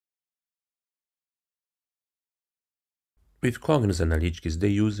With Cognos Analytics, the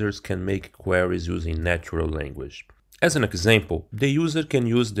users can make queries using natural language. As an example, the user can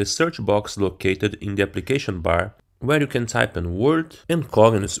use the search box located in the application bar, where you can type in word, and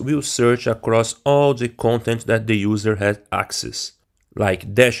Cognos will search across all the content that the user has access,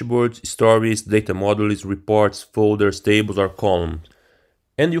 like dashboards, stories, data modules, reports, folders, tables, or columns.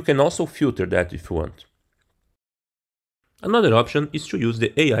 And you can also filter that if you want. Another option is to use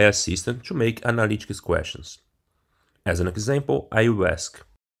the AI assistant to make analytics questions. As an example, I will ask,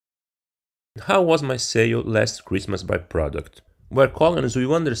 how was my sale last Christmas by product? Where Cognos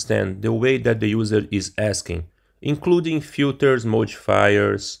will understand the way that the user is asking, including filters,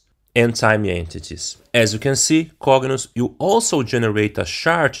 modifiers, and time entities. As you can see, Cognos will also generate a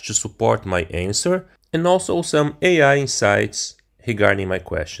chart to support my answer and also some AI insights regarding my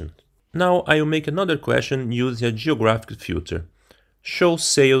question. Now I will make another question using a geographic filter. Show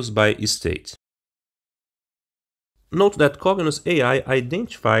sales by state. Note that Cognos AI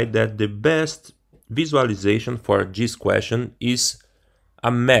identified that the best visualization for this question is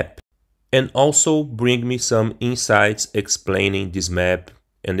a map, and also bring me some insights explaining this map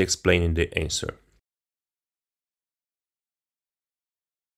and explaining the answer.